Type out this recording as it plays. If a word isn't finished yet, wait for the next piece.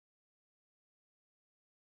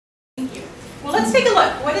let's take a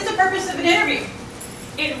look. What is the purpose of an interview?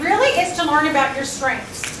 It really is to learn about your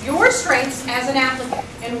strengths as an applicant,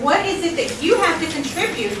 and what is it that you have to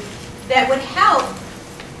contribute that would help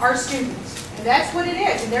our students. And that's what it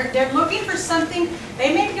is. And they're looking for something,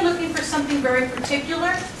 they may be looking for something very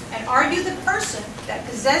particular, and are you the person that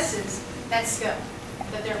possesses that skill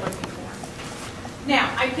that they're looking for?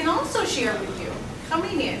 Now, I can also share with you,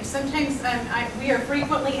 coming in, sometimes we are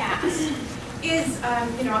frequently asked, is, I'm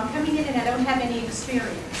coming in and I don't have any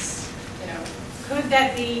experience. Could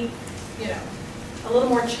that be, a little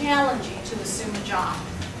more challenging to assume a job?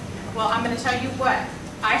 Well, I'm going to tell you what.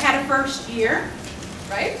 I had a first year,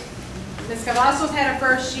 right? Ms. Cavazos had a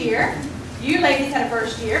first year. You ladies had a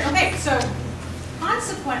first year. Okay, so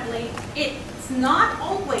consequently, it's not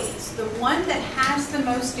always the one that has the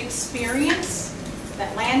most experience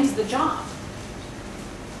that lands the job.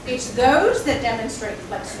 It's those that demonstrate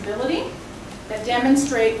flexibility, that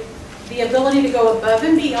demonstrate the ability to go above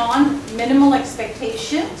and beyond minimal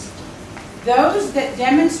expectations, those that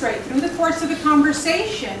demonstrate through the course of the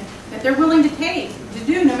conversation that they're willing to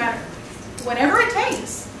do no matter whatever it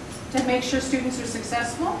takes to make sure students are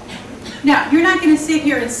successful. Now, you're not going to sit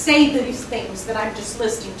here and say these things that I'm just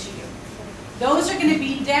listing to you. Those are going to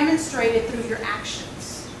be demonstrated through your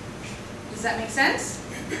actions. Does that make sense?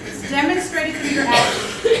 It's demonstrated through your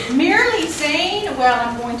actions. Merely saying, well,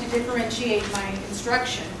 I'm going to differentiate my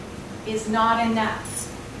instruction is not enough.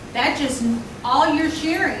 That just, all you're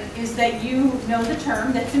sharing is that you know the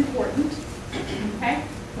term that's important, okay?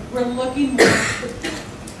 We're looking more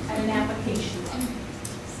at an application.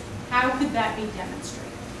 How could that be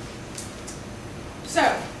demonstrated? So,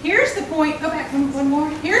 here's the point, go back one more.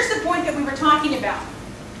 Here's the point that we were talking about.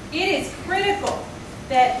 It is critical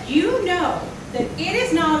that you know that it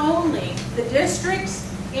is not only the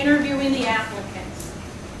districts interviewing the applicants.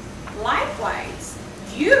 Likewise,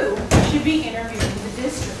 you should be interviewing the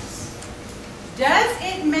districts. Does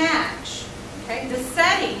it match, okay, the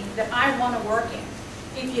setting that I want to work in?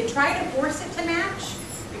 If you try to force it to match,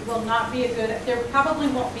 it will not be a good, there probably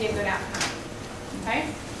won't be a good outcome, okay?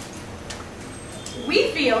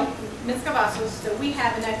 We feel, Ms. Cavazos, that we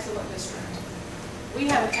have an excellent district. We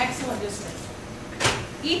have an excellent district.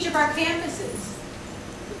 Each of our campuses,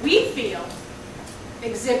 we feel,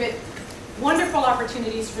 exhibit wonderful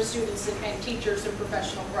opportunities for students and teachers and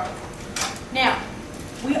professional growth. Now,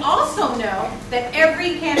 we also know that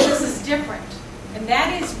every campus is different, and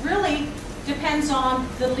that is really depends on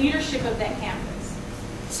the leadership of that campus.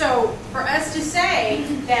 So for us to say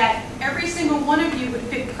that every single one of you would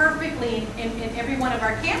fit perfectly in every one of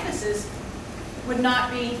our campuses would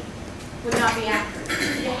not be accurate.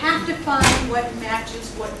 You have to find what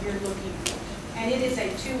matches what you're looking for, and it is a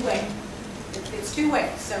two-way. It's two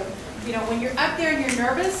ways. So, when you're up there and you're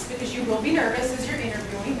nervous, because you will be nervous as you're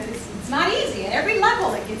interviewing, but it's not easy. At every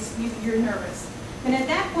level, you're nervous. And at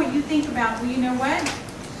that point, you think about, well, you know what?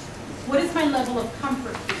 What is my level of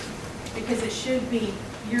comfort here? Because it should be,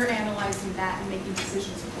 you're analyzing that and making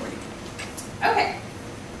decisions accordingly. Okay,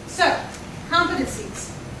 so competencies.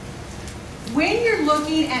 When you're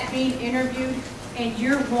looking at being interviewed and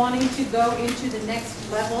you're wanting to go into the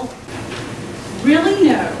next level, really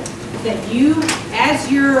know that you,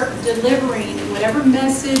 as you're delivering whatever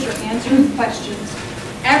message or answering questions,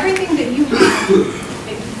 everything that you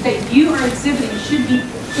have, that you are exhibiting should be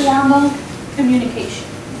formal communication.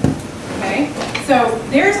 Okay? So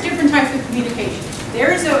there's different types of communication.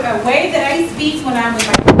 There's a way that I speak when I'm with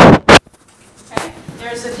my okay?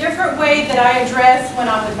 There's a different way that I address when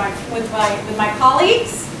I'm with my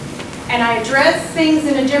colleagues, and I address things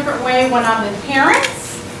in a different way when I'm with parents.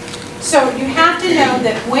 So you have to know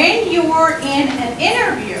that when you're in an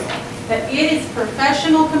interview, that it is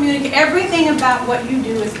professional communication. Everything about what you do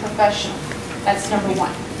is professional. That's number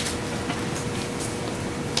one.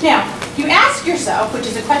 Now, you ask yourself, which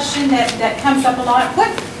is a question that comes up a lot, what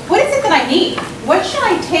is it that I need? What should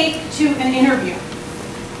I take to an interview?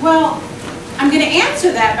 Well, I'm going to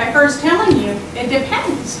answer that by first telling you it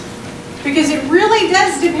depends. Because it really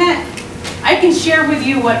does depend. I can share with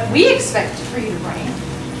you what we expect for you to bring.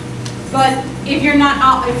 But if you're not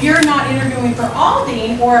interviewing for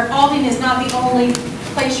Aldine, or if Aldine is not the only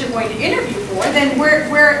place you're going to interview for, then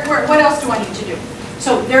what else do I need to do?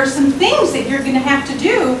 So there are some things that you're going to have to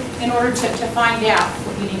do in order to find out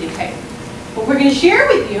what you need to take. But we're going to share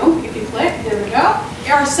with you, if you click, there we go,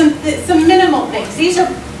 there are some minimal things. These are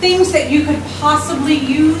things that you could possibly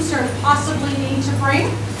use or possibly need to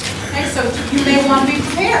bring. Okay, so you may want to be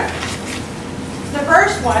prepared. The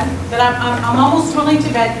first one that I'm almost willing to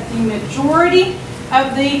bet that the majority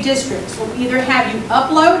of the districts will either have you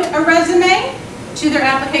upload a resume to their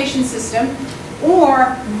application system,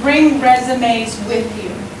 or bring resumes with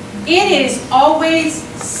you. It is always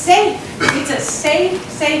safe. It's a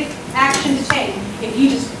safe action to take. If you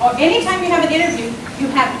just, or anytime you have an interview, you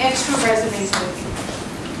have extra resumes with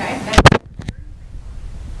you. Okay?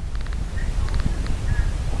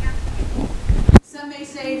 Some may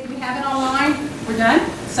say, if we have it online, we're done.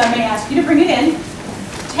 Some may ask you to bring it in.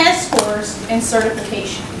 Test scores and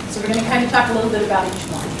certification. So we're going to kind of talk a little bit about each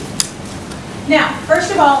one. Now,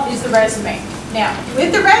 first of all is the resume. Now,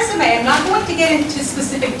 with the resume, I'm not going to get into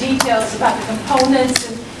specific details about the components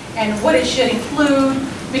and what it should include,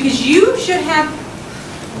 because you should have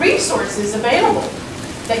resources available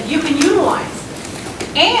that you can utilize.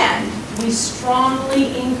 And we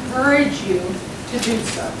strongly encourage you to do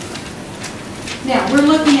so. Now, we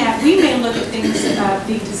may look at things,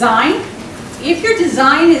 the design. If your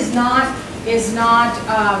design is not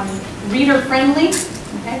reader-friendly,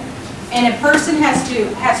 okay, and a person has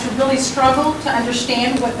to really struggle to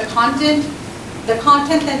understand what the content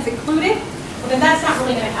that's included, well, then that's not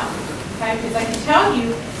really going to help, okay? Because I can tell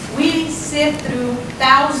you, we sift through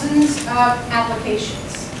thousands of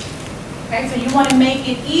applications, okay? So you want to make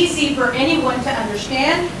it easy for anyone to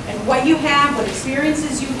understand and what you have, what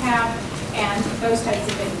experiences you have, and those types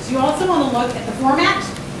of things. You also want to look at the format,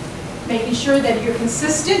 making sure that you're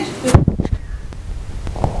consistent with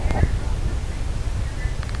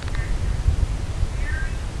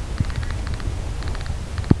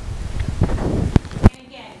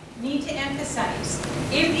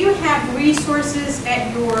if you have resources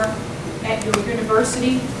at your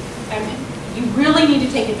university, you really need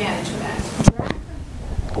to take advantage of that.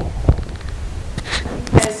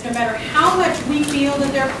 Because no matter how much we feel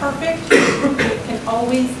that they're perfect, we can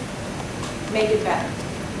always make it better.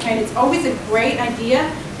 And it's always a great idea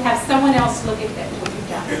to have someone else look at what you've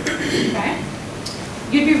done. Okay?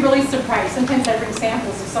 You'd be really surprised. Sometimes I bring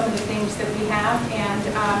samples of some of the things that we have, and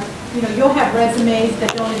you'll have resumes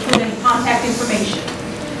that don't include any contact information.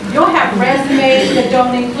 You'll have resumes that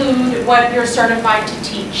don't include what you're certified to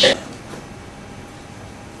teach.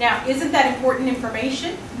 Now, isn't that important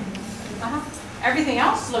information? Everything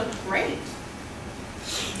else looked great.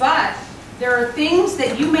 But there are things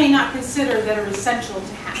that you may not consider that are essential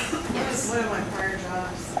to have. Yes. One of my prior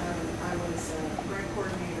jobs, I was a grant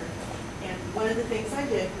coordinator. And one of the things I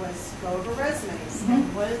did was go over resumes.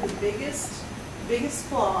 And one of the biggest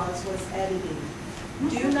flaws was editing.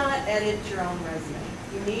 Do not edit your own resume.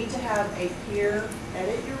 You need to have a peer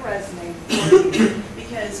edit your resume for you,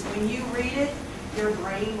 because when you read it, your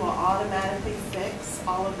brain will automatically fix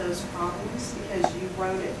all of those problems because you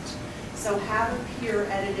wrote it. So have a peer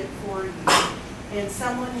edit it for you, and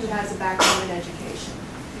someone who has a background in education,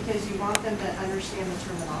 because you want them to understand the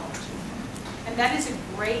terminology. And that is a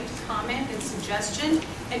great comment and suggestion,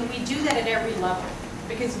 and we do that at every level,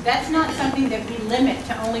 because that's not something that we limit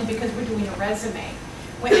to only because we're doing a resume.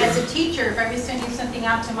 When, as a teacher, if I was sending something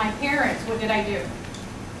out to my parents, what did I do?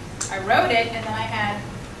 I wrote it, and then I had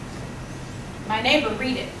my neighbor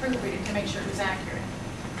read it, proofread it to make sure it was accurate.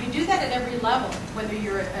 You do that at every level, whether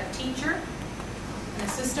you're a teacher, an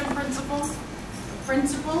assistant principal, a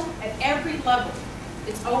principal, at every level.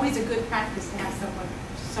 It's always a good practice to have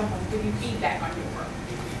someone give you feedback on your work.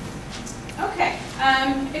 Okay,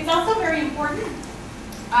 it's also very important,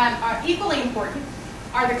 equally important,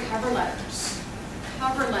 are the cover letters.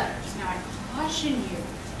 Cover letters. Now, I caution you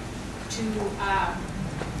to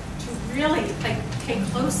really pay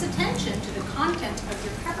close attention to the content of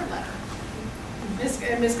your cover letter.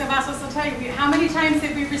 Ms. Cavazos will tell you, how many times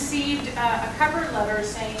have we received a cover letter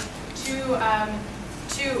saying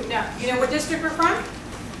now, you know what district we're from?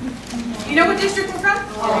 You know what district we're from?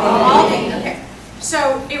 Albany. Okay.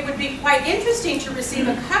 So it would be quite interesting to receive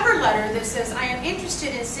a cover letter that says, I am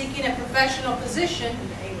interested in seeking a professional position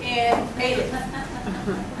in A-Lake.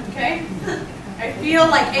 Okay? I feel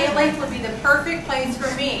like A-Lake would be the perfect place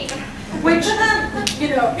for me. Which, and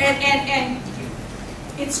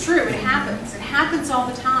it's true, it happens. It happens all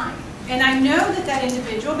the time. And I know that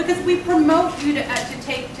individual, because we promote you to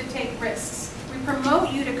take risks. We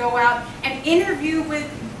promote you to go out and interview with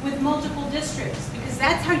multiple districts, because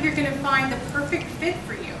that's how you're going to find the perfect fit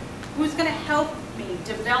for you. Who's going to help me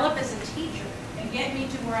develop as a teacher and get me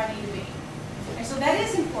to where I need to be. And so that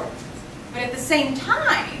is important. But at the same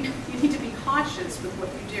time, you need to be cautious with what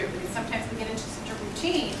you do, because sometimes we get into such a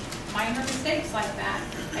routine, minor mistakes like that.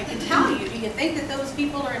 I can tell you, do you think that those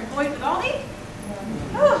people are employed with Albany?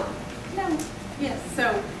 Oh, no. Yes,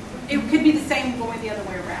 so it could be the same going the other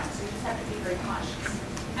way around, so you just have to be very cautious.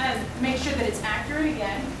 And make sure that it's accurate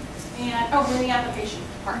again, and, we're in the application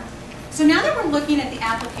part. So now that we're looking at the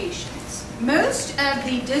applications, most of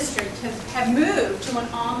the districts have moved to an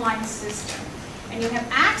online system. and you have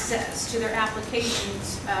access to their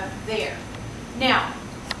applications there. Now,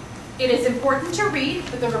 it is important to read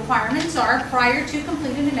what the requirements are prior to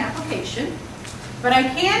completing an application, but I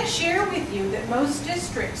can share with you that most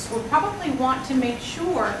districts will probably want to make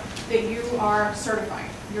sure that you are certified.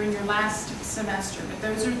 You're in your last semester, but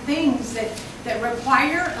those are things that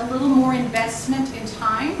require a little more investment in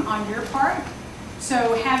time on your part.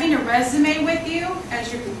 So having a resume with you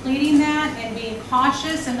as you're completing that and being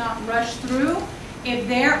cautious and not rush through. If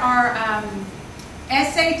there are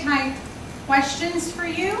essay type questions for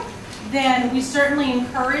you, then we certainly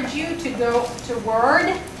encourage you to go to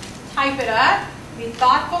Word, type it up, be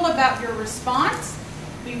thoughtful about your response,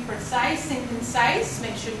 be precise and concise,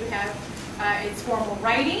 make sure you have it's formal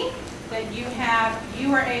writing, that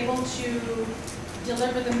you are able to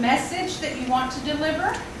deliver the message that you want to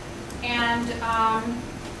deliver, and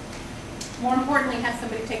more importantly, have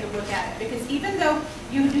somebody take a look at it. Because even though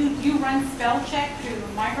you run spell check through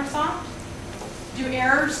Microsoft, do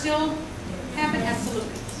errors still happen? Absolutely.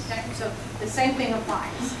 Okay, so the same thing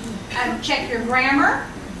applies. Check your grammar.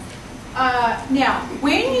 Now,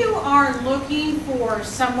 when you are looking for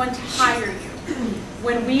someone to hire you,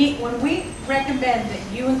 when we recommend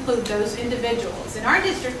that you include those individuals, in our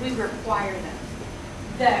district we require them,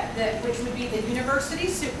 which would be the university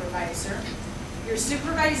supervisor, your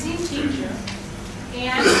supervising teacher,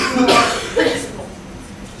 and your principal.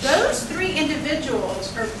 Those three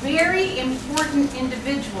individuals are very important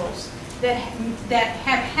individuals that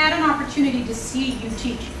have had an opportunity to see you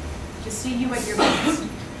teach, to see you at your best.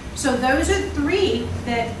 So those are three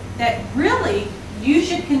that really you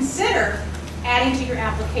should consider adding to your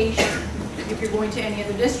application if you're going to any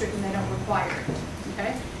other district and they don't require it.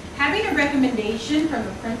 Okay? Having a recommendation from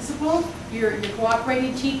the principal, your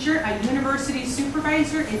cooperating teacher, a university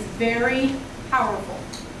supervisor is very powerful.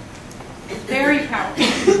 It's very powerful.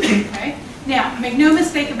 Okay? Now, make no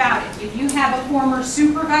mistake about it. If you have a former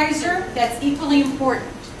supervisor, that's equally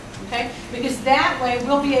important. Okay? Because that way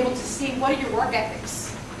we'll be able to see what are your work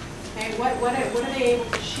ethics. Okay? What are they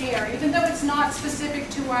able to share? Even though it's not specific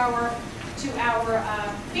to our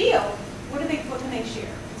field, what can they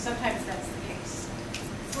share? Sometimes that's the case.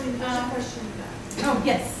 There's a question about. Oh,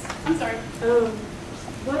 yes. I'm sorry.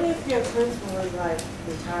 What if your principal is like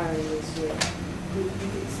retiring this year? You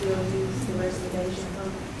could still use the resignation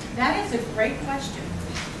fund? That is a great question.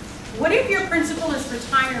 What if your principal is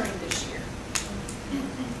retiring this year?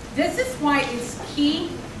 This is why it's key,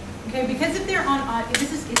 okay, because if they're on,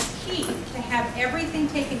 it's key to have everything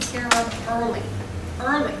taken care of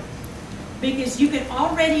early. Because you can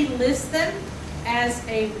already list them as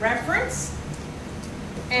a reference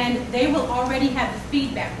and they will already have the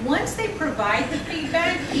feedback. Once they provide the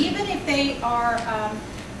feedback, even if they are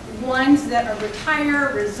ones that are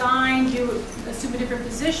retire, resign, you assume a different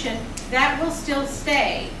position, that will still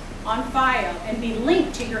stay on file and be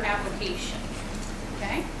linked to your application.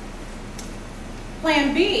 Okay?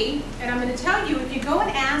 Plan B, and I'm going to tell you, if you go and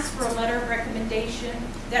ask for a letter of recommendation,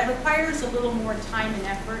 that requires a little more time and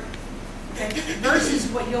effort, okay, versus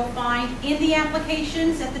what you'll find in the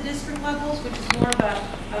applications at the district levels, which is more of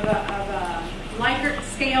a Likert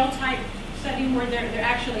scale type study where they're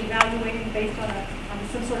actually evaluating based on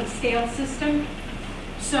some sort of scale system.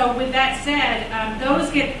 So with that said,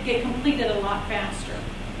 those get completed a lot faster.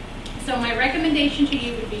 So my recommendation to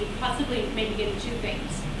you would be possibly maybe getting two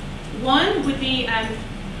things. One would be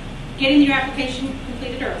getting your application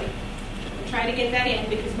completed early. And try to get that in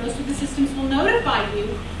because most of the systems will notify you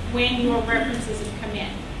when your references have come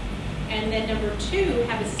in. And then number two,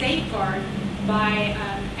 have a safeguard by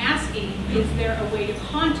asking, is there a way to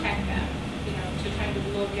contact them, to kind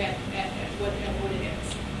of look at what it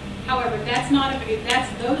is. However,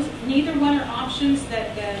 neither one are options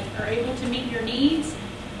that are able to meet your needs,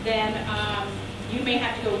 then you may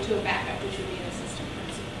have to go to a backup, which would be an assistant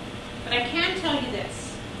principal. But I can tell you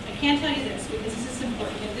this, because this is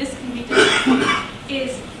important, and this can be done,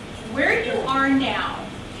 is where you are now,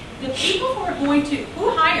 the people who are going to, who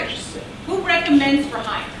hires? Who recommends for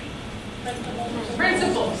hiring?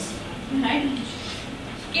 Principals. Okay?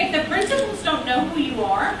 If the principals don't know who you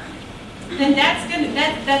are, then that's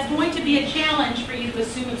going to be a challenge for you to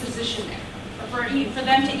assume a position there, or for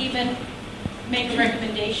them to even make a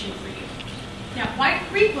recommendation for you. Now, quite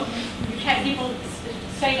frequently, we've had people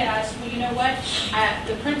say to us, well, you know what,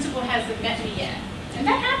 the principal hasn't met me yet. And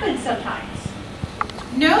that happens sometimes.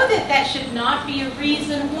 Know that should not be a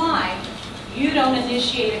reason why you don't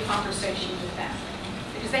initiate a conversation with them.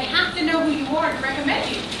 Because they have to know who you are to recommend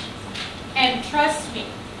you. And trust me,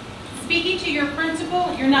 speaking to your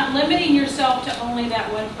principal, you're not limiting yourself to only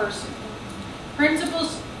that one person.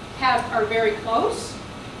 Principals are very close,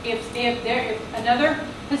 If another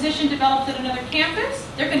position develops at another campus,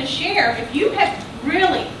 they're going to share. If you have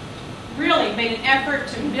really made an effort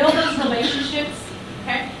to build those relationships,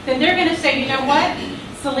 okay, then they're going to say, you know what,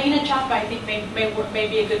 Selena Chapa, I think may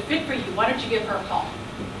be a good fit for you. Why don't you give her a call?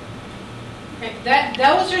 Okay,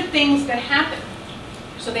 those are things that happen.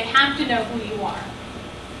 So they have to know who you are.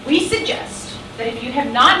 We suggest that if you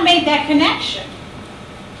have not made that connection,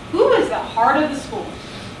 who is the heart of the school?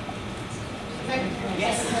 Secretary.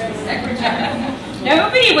 Yes, secretary.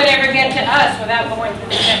 Nobody would ever get to us without going through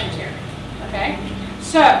the secretary. Okay?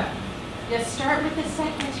 So, you start with the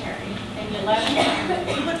secretary and you let them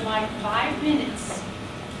know you would like 5 minutes.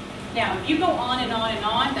 Now, if you go on and on and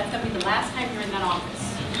on, that's going to be the last time you're in that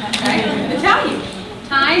office. Okay? I tell you,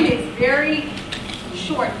 time is very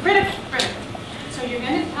short, critical. So you're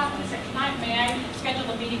going to talk to the secretary. May I schedule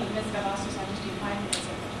a meeting with Ms. Gavassos? I just do 5 minutes of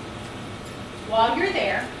it. While you're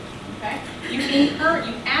there, okay, you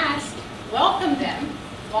ask, welcome them,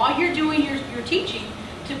 while you're doing your teaching,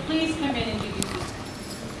 to please come in and give you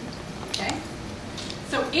feedback. Okay?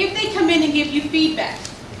 So if they come in and give you feedback,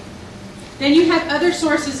 then you have other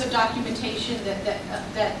sources of documentation that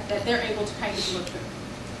they're able to kind of look through.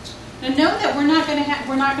 Now know that we're not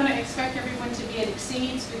going to expect everyone to be at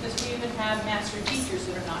Exceeds, because we even have master teachers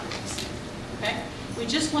that are not at Exceeds. Okay? We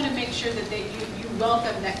just want to make sure that you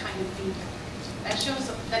welcome that kind of feedback.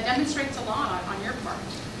 That demonstrates a lot on your part.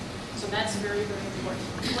 So that's very, very important.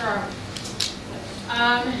 Where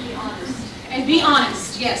are we? Be honest. And be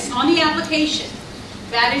honest, yes, on the application.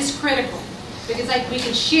 That is critical, because we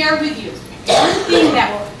can share with you one thing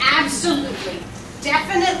that will absolutely,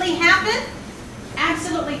 definitely happen.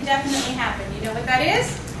 Absolutely, definitely happen. You know what that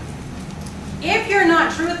is? If you're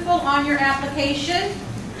not truthful on your application,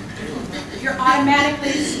 you're automatically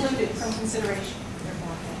excluded from consideration.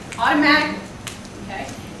 Automatically. Okay?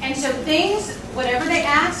 And so things, whatever they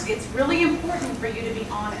ask, it's really important for you to be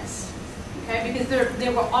honest. Okay? Because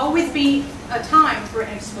there will always be a time for an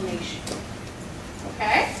explanation.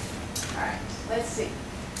 Okay? All right. Let's see.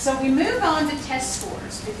 So we move on to test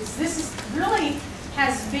scores, because this really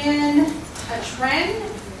has been a trend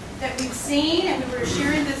that we've seen, and we were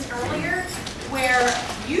sharing this earlier, where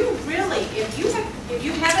you really, if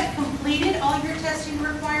you haven't completed all your testing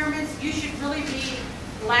requirements, you should really be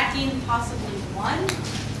lacking possibly one,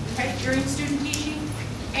 okay, during student teaching,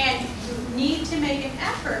 and you need to make an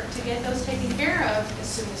effort to get those taken care of as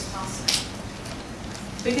soon as possible,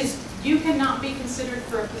 because you cannot be considered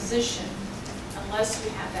for a position unless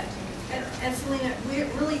you have that taken care of. And Selena, you're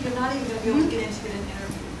not even going to be able to get into an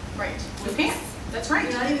interview. Right. You can't. That's right.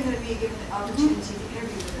 You're not even going to be given the opportunity to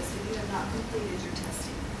interview with us if you have not completed your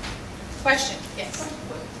testing. Question. Yes.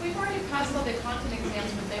 We've already passed all the content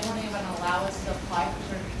exams, but they won't even allow us to apply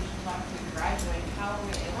for certification after we graduate. How are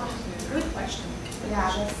we able to? Good question.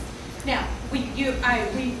 Yeah. Now, we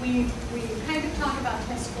kind of talk about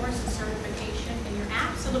test scores and certification, and you're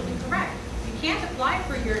absolutely correct. You can't apply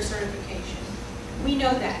for your certification. We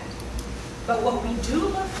know that. But what we do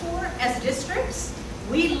look for as districts,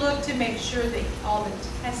 we look to make sure that all the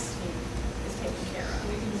testing is taken care of.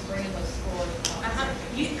 We can just bring in those scores.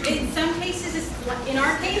 In some cases, in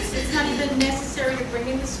our case, it's not even necessary to bring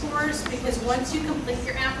in the scores, because once you complete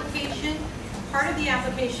your application, part of the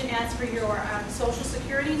application asks for your social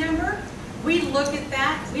security number. We look at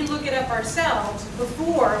that. We look it up ourselves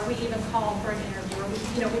before we even call for an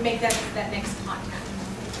interview. We make that next contact.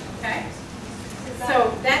 Okay.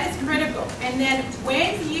 So that is critical. And then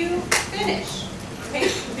when you finish, okay,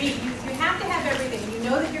 you have to have everything. You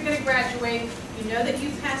know that you're going to graduate. You know that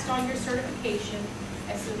you've passed on your certification.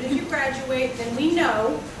 As soon as you graduate, then we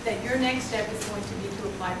know that your next step is going to be to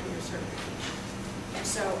apply for your certification. And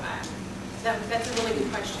so that's a really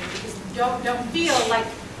good question, because don't feel like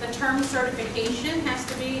the term certification has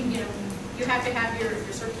to be, you have to have your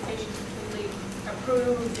certification completely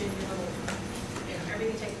approved and